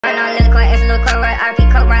Putting on little court, it's a little court, right?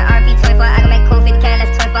 RP, coke, right? RP 24. I can make cool 50K,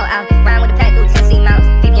 that's 24 out. Rhyme with the pack through Tennessee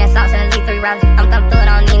mountains. 50 and sauce and elite 3 rounds. I'm thumb through it,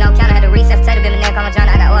 I don't need no counter. Had to recess, tater, been my neck on my joint.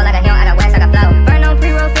 I got oil, I got him, I got wax, I got flour. Burn on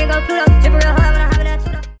pre-roll, finger, Pluto. Drip a real hard when I hop in that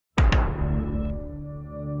Tudo.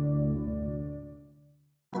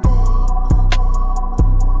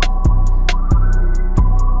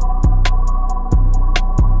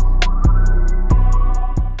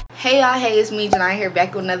 Hey y'all, hey, it's me Janai here,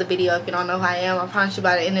 back with another video. If you don't know who I am, I promise you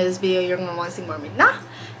by the end of this video you're gonna want to see more of me now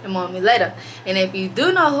and more of me later. And if you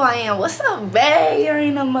do know who I am, what's up, babe? You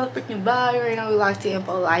already know motherfucking blah, you already know we like to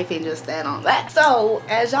info life and just that on that. So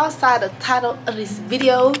as y'all saw the title of this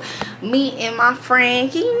video, me and my friend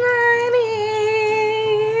keep running.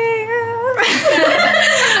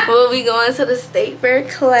 We'll be going to the State Fair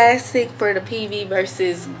Classic for the PV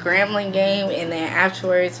versus Grambling game, and then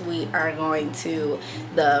afterwards we are going to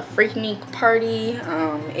the Freaknik party.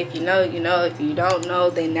 If you know, you know. If you don't know,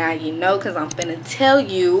 then now you know, because I'm finna tell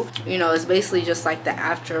you. You know, it's basically just like the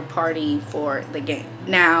after party for the game.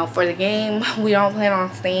 Now for the game, we don't plan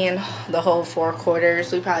on staying the whole 4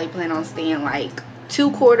 quarters. We probably plan on staying like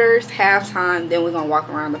 2 quarters, halftime, then we're gonna walk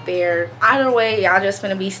around the fair. Either way, y'all just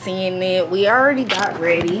gonna be seeing it. We already got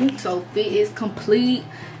ready, so fit is complete.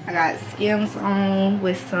 I got Skims on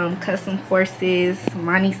with some custom horses.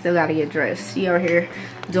 Monty still gotta get dressed. She over here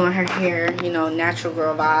doing her hair, you know, natural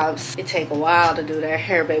girl vibes. It take a while to do that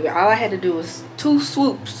hair, baby. All I had to do was 2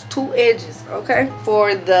 swoops, 2 edges, okay?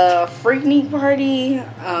 For the Freaknik party,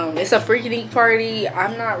 it's a Freaknik party.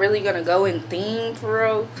 I'm not really gonna go in theme for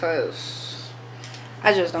real, cause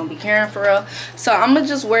I just don't be caring for real. So I'm gonna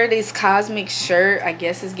just wear this cosmic shirt. I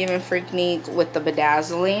guess it's giving Freaknik with the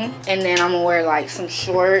bedazzling. And then I'm gonna wear like some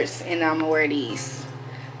shorts, and I'm gonna wear these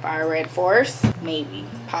Fire Red Force. Maybe,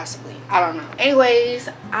 possibly, I don't know. Anyways,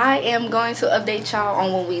 I am going to update y'all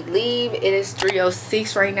on when we leave. It is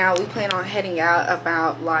 3:06 right now. We plan on heading out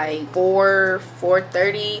about like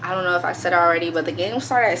 4:30. I don't know if I said it already, but the game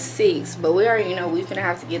start at 6, but we already know we finna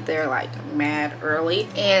have to get there like mad early,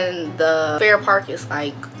 and the fair park is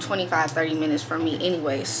like 25-30 minutes from me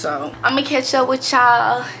anyway. So I'm gonna catch up with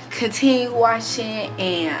y'all, continue watching,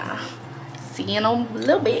 and see you in a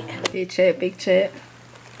little bit. Big chat, big chat.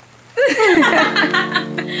 We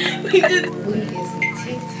is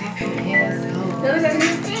TikTok assholes.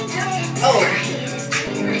 Oh.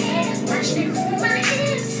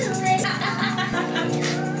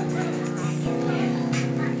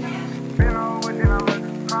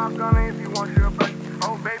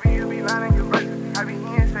 Oh baby, you be lying your butt. I be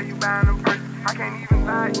here, say you buying them first. I can't even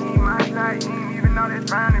lie, you ain't my side, you ain't even know that's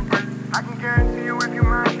fine in person. I can guarantee you if you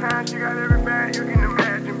my kind, you got every bag you can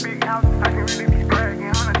imagine. Big house, I can really be bragging.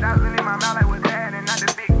 100,000 in my mouth, like what's that? And not the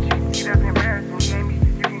big chick, see that's embarrassing. Gave me,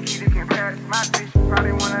 you can keep the comparison. My bitch,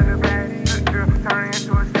 probably one of the baddest. Good girl, turning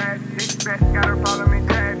into a sad. Six best, got her problem in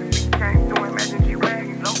class. We came through and imagine she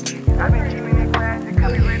wagging. Low key, I been keeping it classic.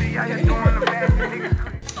 Cause we really out here doing the best. Niggas.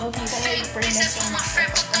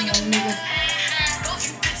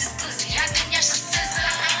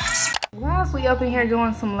 Whilst we up in here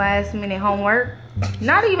doing some last minute homework,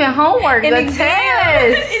 not even homework, the test.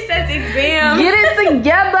 It says exam. Get it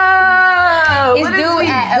together. It's due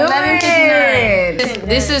at 11:59.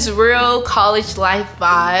 This is real college life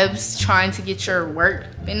vibes, trying to get your work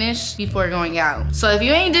finished before going out. So if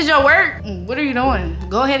you ain't did your work, what are you doing?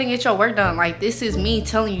 Go ahead and get your work done. Like, this is me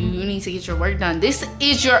telling you, you need to get your work done. This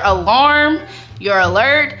is your alarm, your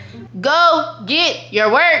alert. Go get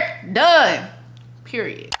your work done.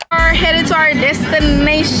 Period. We're headed to our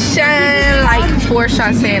destination. Like 4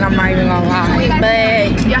 shots in, I'm not even gonna lie.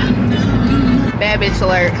 But yeah, bad bitch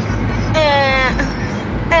alert.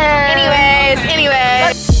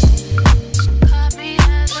 Anyways.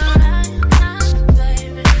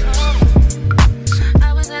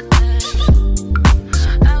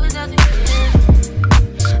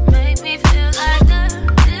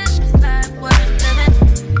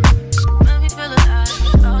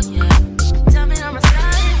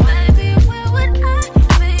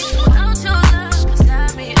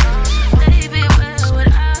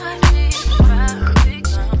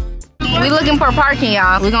 For parking,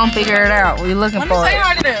 y'all. We're gonna figure it out. We looking for it.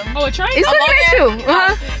 Hi to them. Oh, a train? It's looking at you.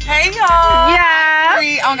 Hey, y'all. Yeah.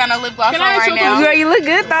 I don't got no lip gloss on right now. Girl, you look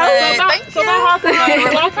good though. Thank you.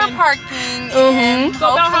 We're looking for parking.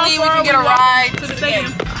 Hopefully we can get a ride to the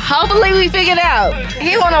stadium. Hopefully we figure it out.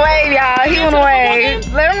 He wanna wave, y'all. He wanna wave.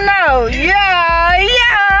 Let him know. Yeah.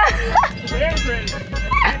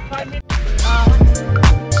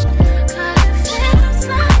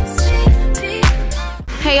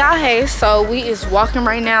 Hey y'all, hey, so we is walking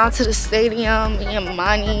right now to the stadium. Me and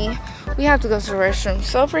Monty, We have to go to the restroom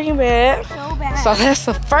so freaking bad. So that's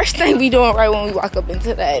the first thing we doing right when we walk up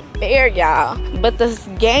into that bear, y'all. But the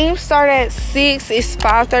game started at 6. It's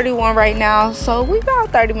 5:31 right now. So we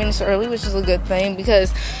about 30 minutes early, which is a good thing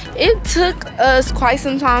because it took us quite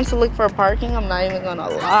some time to look for parking. I'm not even gonna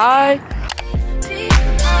lie.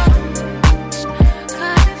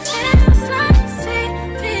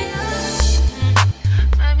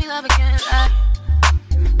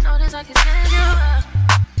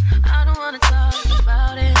 I don't wanna talk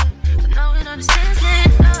about it, but no one understands me.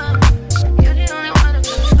 You're the only one who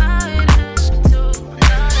can fight it.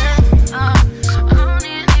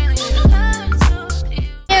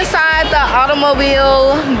 Inside the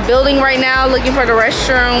automobile building right now, looking for the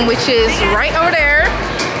restroom, which is right over there.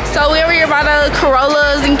 So we're over here by the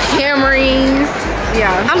Corollas and Camrys.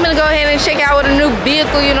 Yeah, I'm gonna go ahead and check out with a new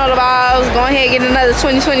vehicle, you know the vibes. Go ahead and get another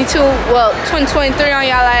 2022, well, 2023 on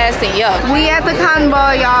y'all ass, and yeah. We at the Cotton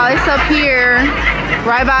Ball, y'all. It's up here,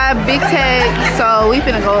 right by Big Tech. So we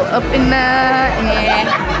finna go up in there and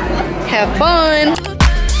have fun.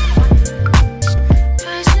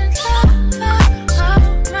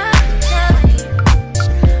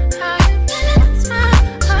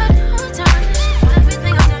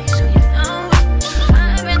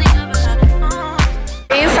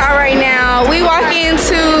 Right now we walk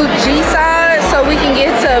into G side so we can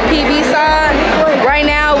get to PV side. Right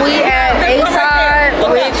now we at A side,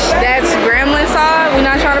 which that's Grambling side. We're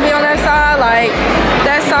not trying to be on that side, like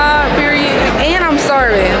that side, period. And I'm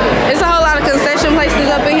starving. It's a whole lot of concession places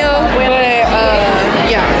up in here, but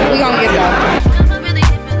yeah, we gonna get there.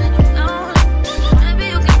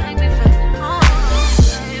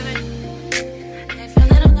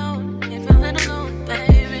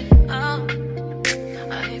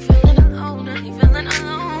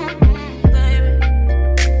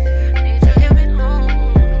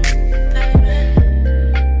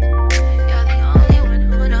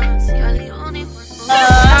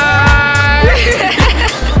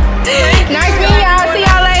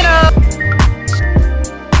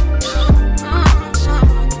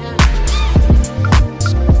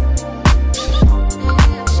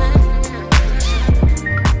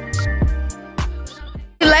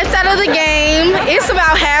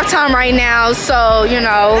 Right now, so you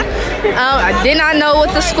know, I did not know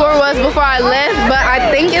what the score was before I left, but I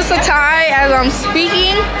think it's a tie as I'm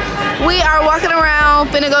speaking. We are walking around,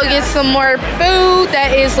 finna go get some more food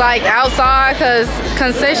that is like outside because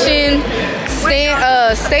concession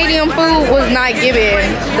stadium food was not given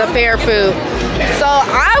the fair food. So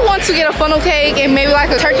I want to get a funnel cake and maybe like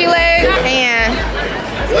a turkey leg, and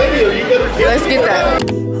let's get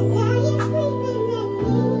that.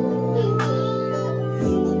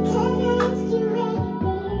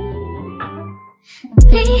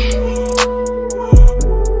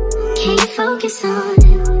 Can you focus on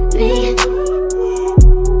me?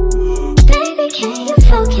 Baby, can you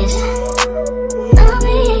focus on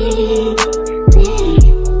me?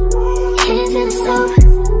 Hands in the stove,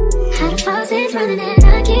 how the faucet's running and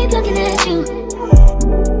I keep looking at you.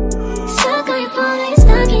 Stuck on your phone, you're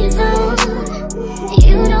stuck in your zone.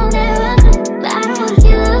 You don't ever, but I don't wanna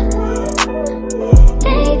give up.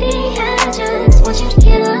 Baby, I just want you to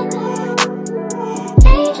get up.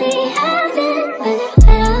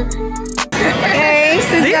 Hey,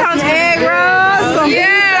 sis got some egg rolls, some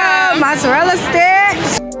pizza, mozzarella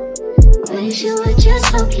sticks. Wish you would just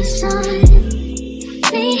focus on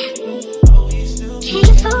me. Can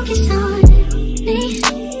you focus on me?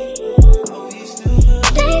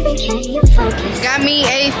 Baby, can you focus? Got me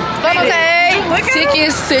a funnel cake.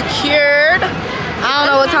 Tickets secured. I don't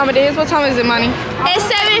know what time it is. What time is it, Money? It's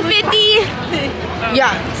 7:50.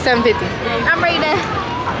 Yeah, 7:50. I'm ready to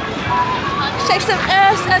shake some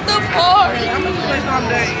ass at the party.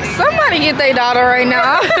 Somebody get their daughter right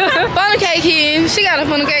now. Funnel cake here. She got a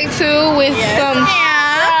funnel cake too with some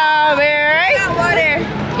strawberry. I got water.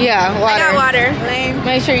 Yeah, water. I got water. Lame.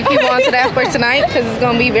 Make sure you keep on to that for tonight because it's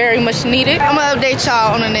gonna be very much needed. I'm gonna update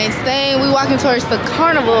y'all on the next thing. We walking towards the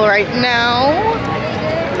carnival right now.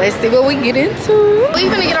 Let's see what we get into. We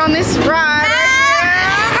gonna get on this ride.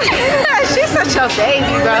 She's such a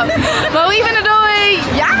baby, bro. But we gonna do it.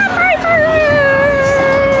 Y'all pray for her.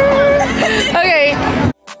 Okay.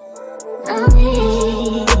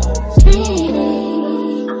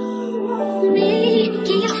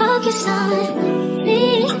 Can you focus on me?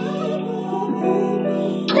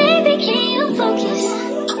 Baby, can you focus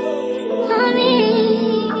on me?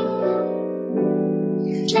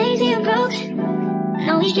 Lazy and broke.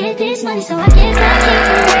 Know we get this money, so I guess I keep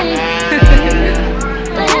away.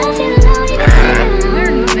 But I feel alone, you can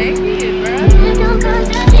feel alone. Don't cause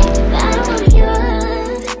nothing, but I don't wanna give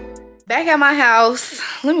up. Back at my house.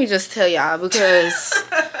 let me just tell y'all, because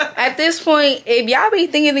at this point, if y'all be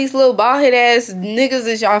thinking these little bald head ass niggas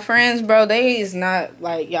is y'all friends, bro, they is not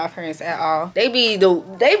like y'all friends at all. They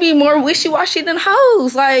be more wishy-washy than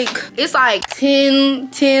hoes. Like, it's like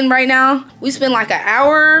 10 right now. We spent like an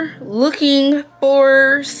hour looking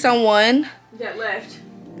for someone that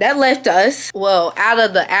left us. Well, out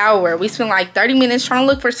of the hour, we spent like 30 minutes trying to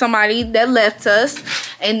look for somebody that left us.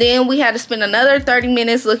 And then we had to spend another 30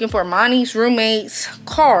 minutes looking for Monty's roommate's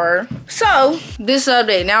car. So, this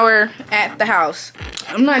update. Now we're at the house.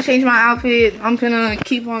 I'm not changing my outfit. I'm gonna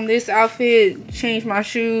keep on this outfit, change my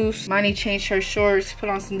shoes. Monty changed her shorts, put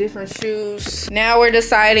on some different shoes. Now we're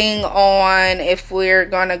deciding on if we're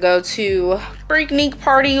gonna go to Freaknik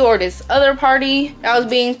party or this other party that was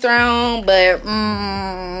being thrown, but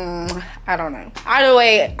I don't know. Either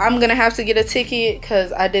way, I'm gonna have to get a ticket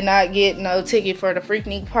because I did not get no ticket for the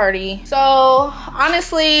Freaknik party. So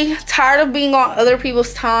honestly, tired of being on other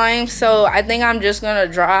people's time, so I think I'm just gonna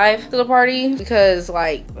drive to the party, because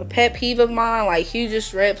like a pet peeve of mine, like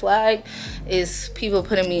hugest red flag, is people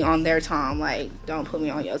putting me on their time. Like, don't put me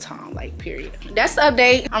on your time, like, period. That's the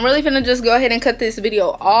update. I'm really gonna just go ahead and cut this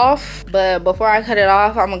video off, but before I cut it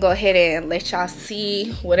off, I'm gonna go ahead and let y'all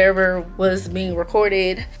see whatever was being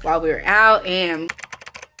recorded while we were out. And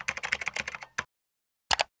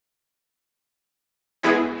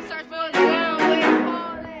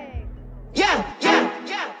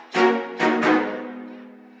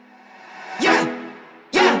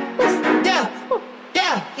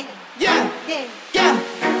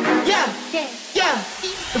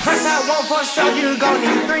you gon'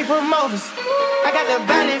 need 3 promoters. I got the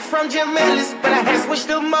body from Jim Ellis, but I had switched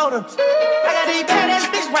the motor. I got these badass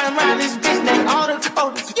bitch riding around this bitch, they all the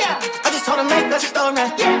coders. Yeah, I just told her make a story.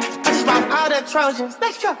 Yeah, I just bought all the Trojans.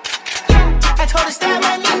 Let's go. Yeah, I told her stab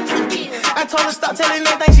my knee. I told her stop telling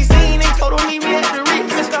everything she seen and told her meet me at the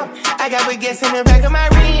Ritz. Let's go. I got baguettes in the back of my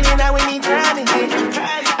ring and I went in trying to hit.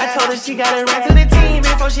 I told her she got to run to the team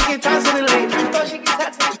before she can talk to the lady. Before she can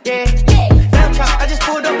talk to the I just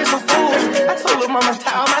pulled up in some food. I told her mama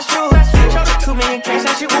tie all my shoes. Showed her 2 million cash,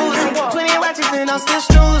 now she woozing. 20 watches and I'm still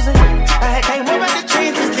snoozing. I had came home at the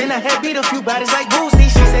trenches, then I had beat a few bodies like Boosie.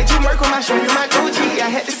 She said you Merc on my show, you my Gucci. I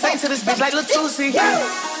had to sing to this bitch like Latusi. Yeah,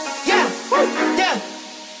 yeah, yeah,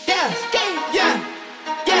 yeah, yeah,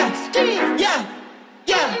 yeah, yeah,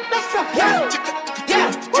 yeah. Let's go. Yeah, yeah,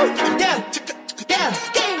 yeah,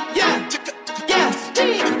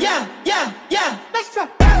 yeah, yeah, yeah. Let's go.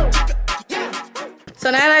 so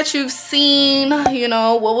now that you've seen, you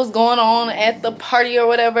know, what was going on at the party or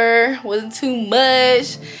whatever, wasn't too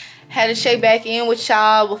much, had to check back in with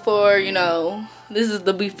y'all before, you know, this is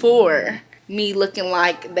the before, me looking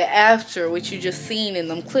like the after, which you just seen in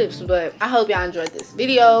them clips. But I hope y'all enjoyed this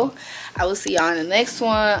video. I will see y'all in the next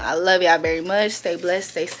one. I love y'all very much. Stay blessed,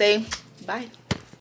 stay safe. Bye.